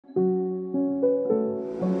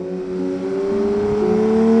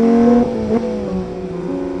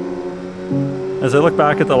As I look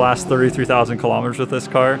back at the last 33,000 kilometers with this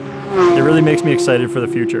car, it really makes me excited for the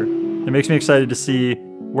future. It makes me excited to see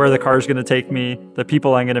where the car is going to take me, the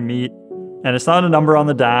people I'm going to meet. And it's not a number on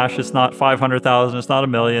the dash, it's not 500,000, it's not a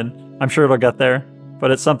million. I'm sure it'll get there,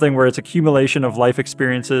 but it's something where it's accumulation of life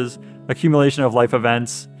experiences, accumulation of life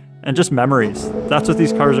events, and just memories. That's what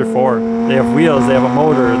these cars are for. They have wheels, they have a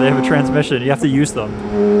motor, they have a transmission, you have to use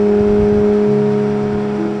them.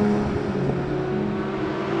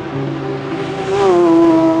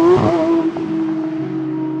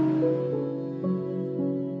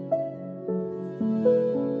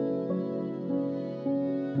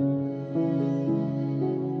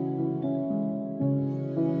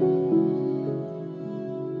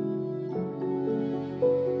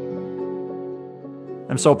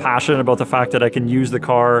 I'm so passionate about the fact that I can use the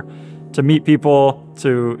car to meet people,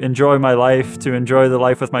 to enjoy my life, to enjoy the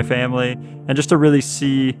life with my family, and just to really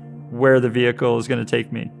see where the vehicle is going to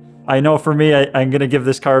take me. I know for me, I'm going to give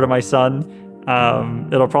this car to my son.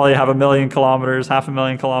 It'll probably have 1 million kilometers,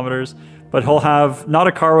 500,000 kilometers, but he'll have not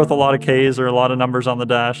a car with a lot of Ks or a lot of numbers on the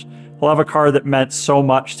dash. He'll have a car that meant so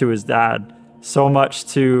much to his dad, so much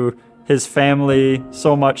to his family,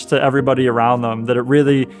 so much to everybody around them, that it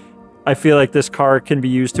really, I feel like this car can be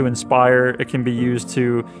used to inspire. It can be used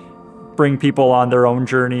to bring people on their own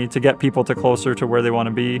journey, to get people to closer to where they want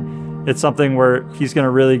to be. It's something where he's going to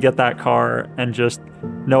really get that car and just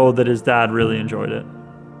know that his dad really enjoyed it.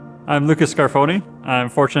 I'm Lucas Scarfoni. I'm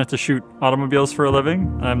fortunate to shoot automobiles for a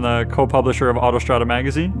living. I'm the co-publisher of Autostrada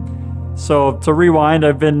magazine. So to rewind,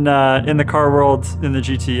 I've been in the car world in the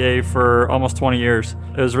GTA for almost 20 years.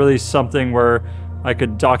 It was really something where I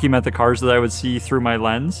could document the cars that I would see through my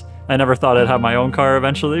lens. I never thought I'd have my own car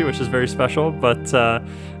eventually, which is very special, but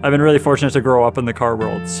I've been really fortunate to grow up in the car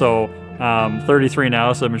world. So 33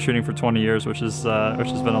 now, so I've been shooting for 20 years, which has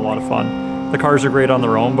been a lot of fun. The cars are great on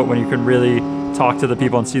their own, but when you can really talk to the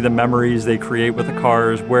people and see the memories they create with the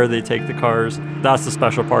cars, where they take the cars, that's the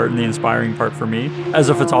special part and the inspiring part for me. As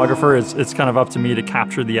a photographer, it's kind of up to me to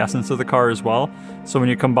capture the essence of the car as well. So when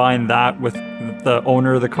you combine that with the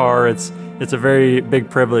owner of the car, it's a very big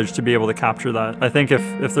privilege to be able to capture that. I think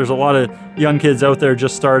if there's a lot of young kids out there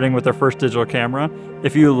just starting with their first digital camera,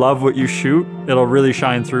 if you love what you shoot, it'll really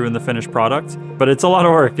shine through in the finished product. But it's a lot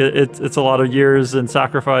of work. It's a lot of years and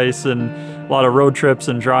sacrifice and a lot of road trips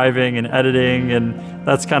and driving and editing, and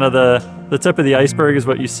that's kind of the tip of the iceberg is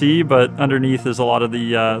what you see, but underneath is a lot of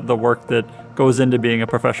the work that goes into being a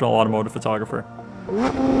professional automotive photographer.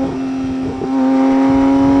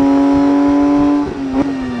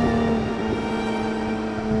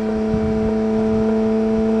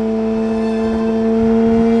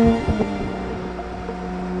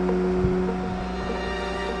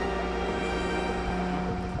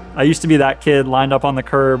 I used to be that kid lined up on the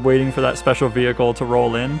curb waiting for that special vehicle to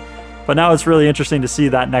roll in. But now it's really interesting to see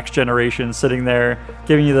that next generation sitting there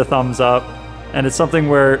giving you the thumbs up. And it's something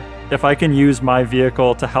where if I can use my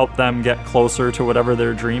vehicle to help them get closer to whatever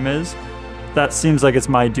their dream is, that seems like it's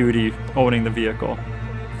my duty owning the vehicle.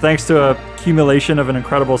 Thanks to a accumulation of an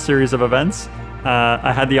incredible series of events,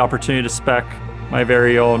 I had the opportunity to spec my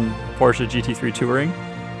very own Porsche GT3 Touring.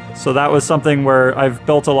 So that was something where I've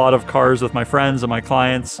built a lot of cars with my friends and my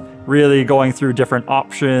clients, really going through different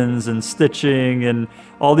options and stitching and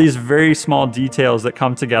all these very small details that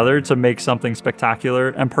come together to make something spectacular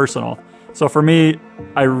and personal. So for me,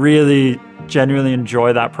 I really genuinely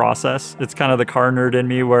enjoy that process. It's kind of the car nerd in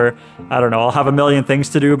me where, I don't know, I'll have a million things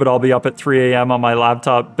to do, but I'll be up at 3 a.m. on my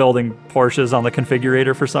laptop building Porsches on the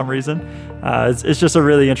configurator for some reason. It's just a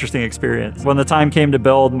really interesting experience. When the time came to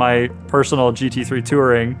build my personal GT3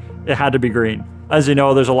 Touring, it had to be green. As you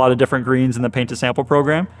know, there's a lot of different greens in the paint to sample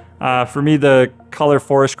program. For me, the color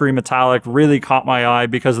forest green metallic really caught my eye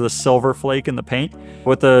because of the silver flake in the paint.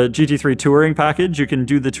 With the GT3 Touring package, you can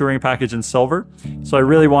do the Touring package in silver. So I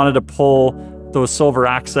really wanted to pull those silver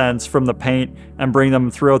accents from the paint and bring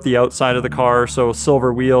them throughout the outside of the car. So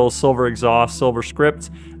silver wheels, silver exhaust, silver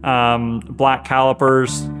script, black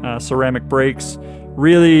calipers, ceramic brakes.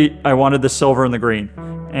 Really, I wanted the silver and the green.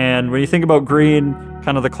 And when you think about green,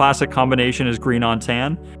 kind of the classic combination is green on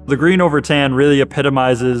tan. The green over tan really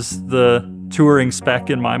epitomizes the touring spec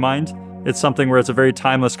in my mind. It's something where it's a very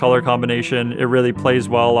timeless color combination. It really plays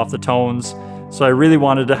well off the tones. So I really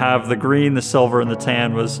wanted to have the green, the silver, and the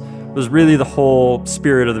tan was really the whole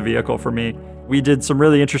spirit of the vehicle for me. We did some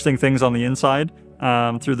really interesting things on the inside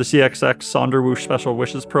through the CXX Sonderwunsch Special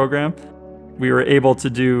Wishes program. We were able to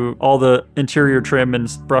do all the interior trim in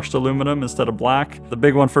brushed aluminum instead of black. The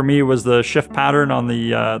big one for me was the shift pattern on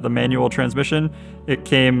the manual transmission. It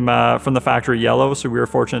came from the factory yellow, so we were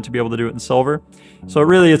fortunate to be able to do it in silver. So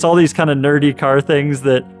really, it's all these kind of nerdy car things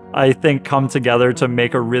that I think come together to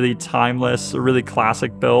make a really timeless, a really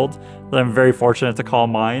classic build that I'm very fortunate to call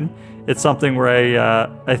mine. It's something where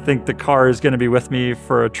I think the car is going to be with me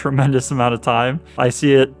for a tremendous amount of time. I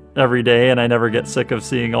see it every day and I never get sick of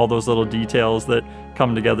seeing all those little details that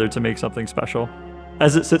come together to make something special.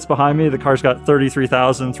 As it sits behind me, the car's got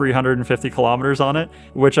 33,350 kilometers on it,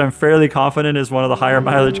 which I'm fairly confident is one of the higher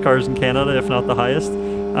mileage cars in Canada, if not the highest.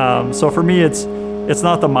 So for me, it's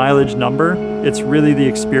not the mileage number, it's really the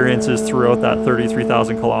experiences throughout that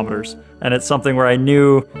 33,000 kilometers. And it's something where I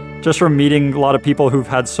knew, just from meeting a lot of people who've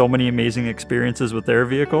had so many amazing experiences with their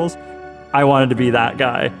vehicles, I wanted to be that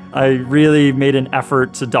guy. I really made an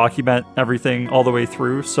effort to document everything all the way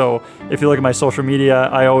through. So if you look at my social media,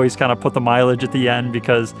 I always kind of put the mileage at the end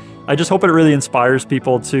because I just hope it really inspires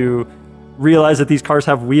people to realize that these cars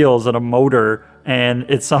have wheels and a motor, and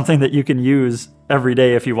it's something that you can use every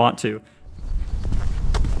day if you want to.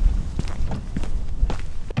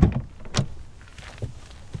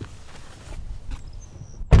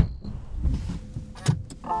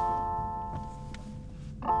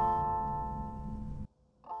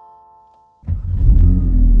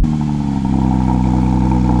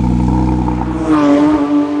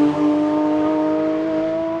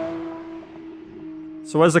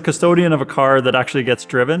 So as a custodian of a car that actually gets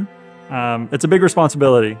driven, it's a big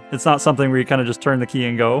responsibility. It's not something where you kind of just turn the key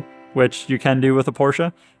and go, which you can do with a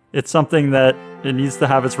Porsche. It's something that it needs to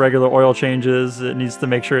have its regular oil changes. It needs to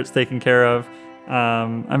make sure it's taken care of.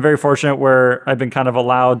 I'm very fortunate where I've been kind of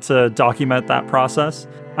allowed to document that process.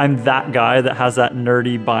 I'm that guy that has that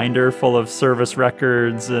nerdy binder full of service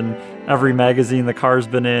records and every magazine the car's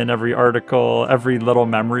been in, every article, every little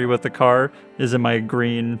memory with the car is in my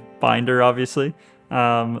green binder, obviously.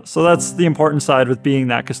 So that's the important side with being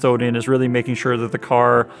that custodian, is really making sure that the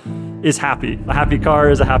car is happy. A happy car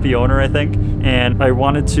is a happy owner, I think. And I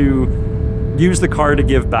wanted to use the car to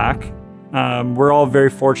give back. We're all very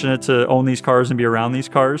fortunate to own these cars and be around these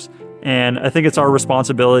cars. And I think it's our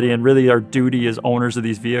responsibility and really our duty as owners of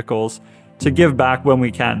these vehicles to give back when we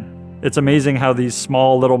can. It's amazing how these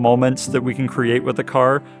small little moments that we can create with the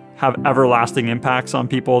car have everlasting impacts on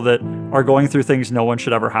people that are going through things no one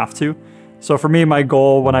should ever have to. So for me, my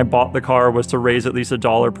goal when I bought the car was to raise at least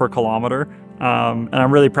 $1 per kilometer. And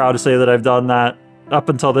I'm really proud to say that I've done that up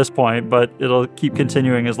until this point, but it'll keep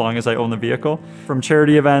continuing as long as I own the vehicle. From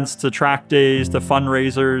charity events to track days to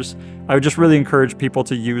fundraisers, I would just really encourage people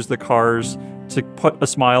to use the cars to put a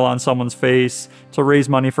smile on someone's face, to raise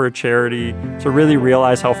money for a charity, to really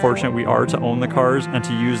realize how fortunate we are to own the cars and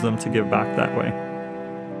to use them to give back that way.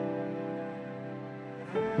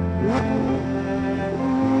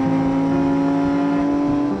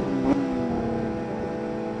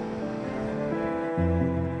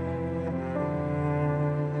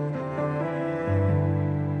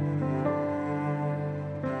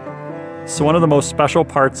 So one of the most special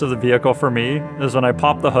parts of the vehicle for me is when I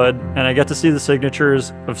pop the hood and I get to see the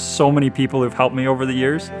signatures of so many people who've helped me over the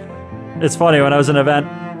years. It's funny, when I was in an event,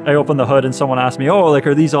 I opened the hood and someone asked me, oh, like,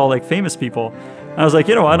 are these all like famous people? And I was like,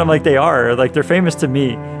 you know what? I'm like, they are. Like, they're famous to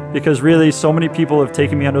me because really so many people have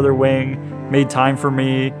taken me under their wing, made time for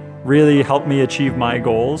me, really helped me achieve my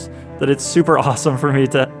goals, that it's super awesome for me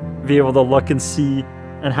to be able to look and see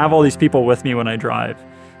and have all these people with me when I drive.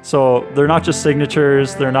 So they're not just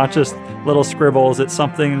signatures, they're not just little scribbles, it's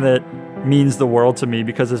something that means the world to me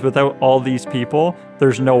because without all these people,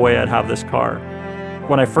 there's no way I'd have this car.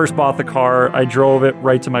 When I first bought the car, I drove it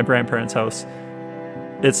right to my grandparents' house.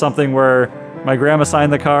 It's something where my grandma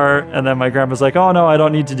signed the car and then my grandma's like, oh no, I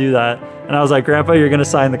don't need to do that. And I was like, Grandpa, you're gonna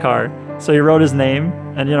sign the car. So he wrote his name,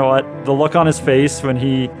 and you know what? The look on his face when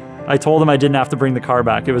I told him I didn't have to bring the car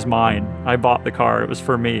back, it was mine. I bought the car, it was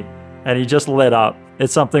for me. And he just lit up.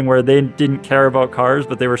 It's something where they didn't care about cars,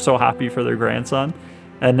 but they were so happy for their grandson.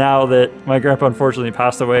 And now that my grandpa unfortunately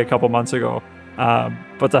passed away a couple months ago,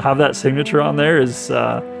 but to have that signature on there is,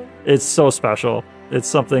 it's so special. It's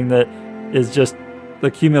something that is just the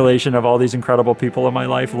accumulation of all these incredible people in my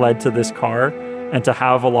life led to this car. And to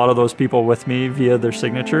have a lot of those people with me via their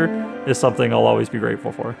signature is something I'll always be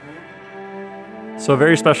grateful for. So a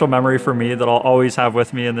very special memory for me that I'll always have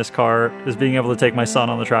with me in this car is being able to take my son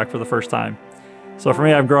on the track for the first time. So for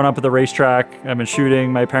me, I've grown up at the racetrack. I've been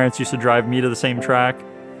shooting. My parents used to drive me to the same track.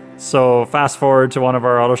 So fast forward to one of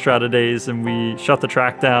our Autostrada days and we shut the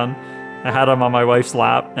track down. I had him on my wife's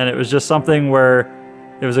lap, and it was just something where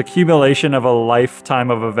it was accumulation of a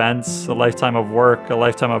lifetime of events, a lifetime of work, a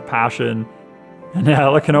lifetime of passion. And yeah,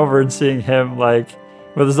 looking over and seeing him like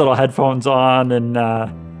with his little headphones on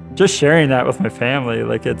and just sharing that with my family,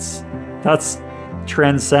 like that's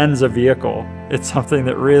transcends a vehicle. It's something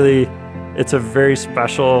that really it's a very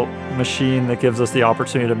special machine that gives us the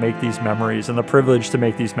opportunity to make these memories and the privilege to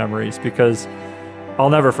make these memories, because I'll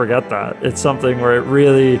never forget that. It's something where it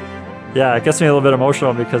really, yeah, it gets me a little bit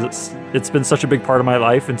emotional because it's been such a big part of my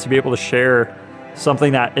life, and to be able to share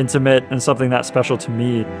something that intimate and something that special to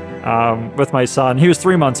me with my son. He was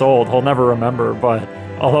 3 months old. He'll never remember, but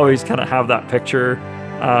I'll always kind of have that picture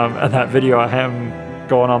and that video of him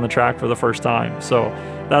going on the track for the first time. So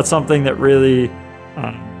that's something that really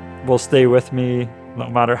will stay with me no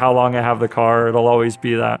matter how long I have the car. It'll always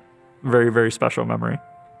be that very, very special memory.